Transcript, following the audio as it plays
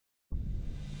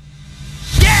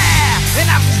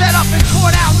set up and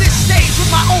tore down this stage with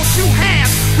my own two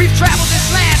hands. We've traveled this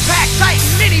land, packed tight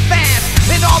in minivans,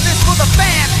 and all this for the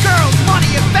fans, girls, money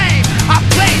and fame. I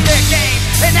played their game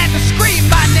and had to scream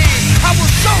my name. I will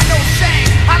show no shame,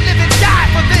 I live and die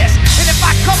for this. And if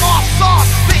I come off soft,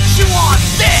 then you on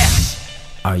this.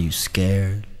 Are you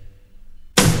scared?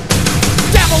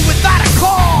 Devil without a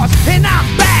cause, and I'm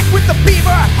back with the beaver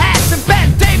hats and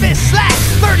Ben Davis slacks.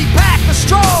 30-pack of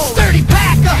Strohs,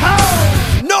 30-pack of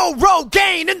hoes. No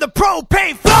rogaine in the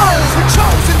propane flows. The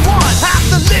chosen one, I'm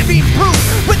the living proof,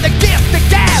 with the gift of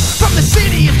gab from the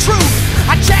city of truth.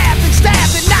 I jabbed and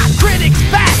stabbed and knocked critics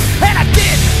back, and I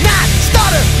did not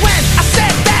stutter when I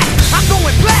said that. I'm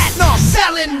going platinum,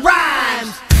 selling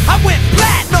rhymes. I went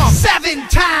platinum 7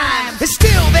 times, and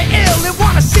still they're ill and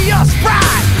wanna see us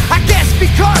ride. I guess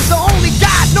because only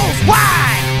God knows why.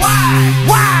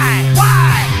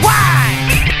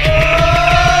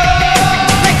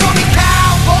 They call me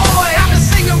cowboy, I'm a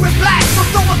singer in black. So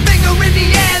throw a finger in the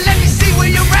air, let me see where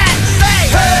you're at.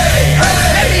 Say, hey, hey.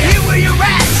 Let me hear where you're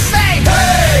at. Say,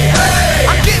 hey, hey.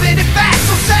 I'm giving it back,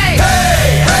 so say,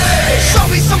 hey, hey. Show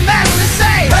me some metal and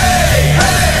say, hey,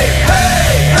 hey,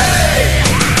 hey, hey.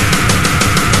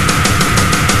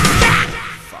 Yeah.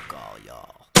 Fuck all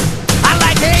y'all. I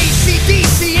like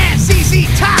AC/DC and ZZ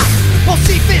Top,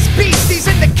 Josephus Beasties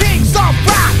and the Kings on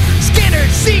rock. Skinner,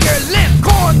 Seeger, Limp,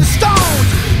 Corn, the Stones,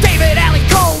 David Allen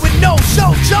Coe with No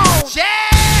Show Jones. Yeah!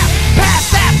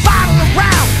 Pass that bottle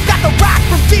around. Got the rock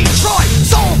from Detroit,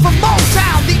 soul from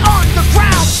Motown, the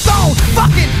underground stone.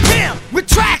 Fucking pimp with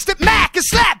tracks that Mac and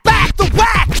slap back the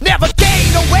whack. Never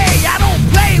gain away, I don't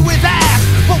play with ass,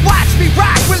 but watch me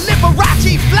rock with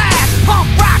Liberace Flash. Punk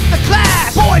rock the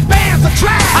class, boy bands are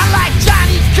trash. I like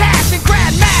Johnny Cash and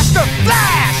Grandmaster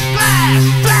Flash. Flash,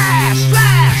 flash,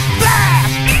 flash,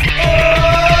 flash.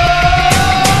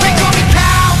 They call me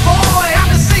cowboy, I'm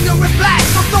a singer in black.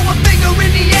 So throw a finger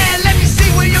in the air, let me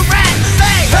see where you're at.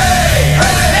 Say, hey,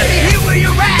 hey. Let me hear where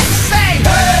you're at. Say,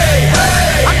 hey,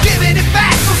 hey. I'm giving it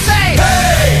back, so say,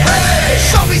 hey, hey.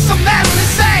 Show me some metal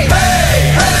and say,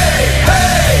 hey, hey,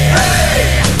 hey, hey.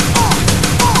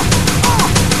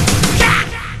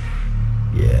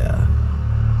 Yeah,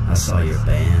 I saw your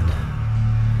band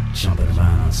jumping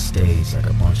around on stage like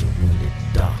a bunch of wounded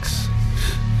ducks.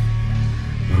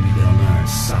 When you gonna learn,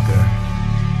 sucker?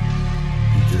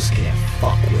 You just can't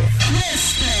fuck with.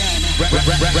 Listen.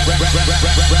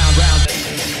 Round.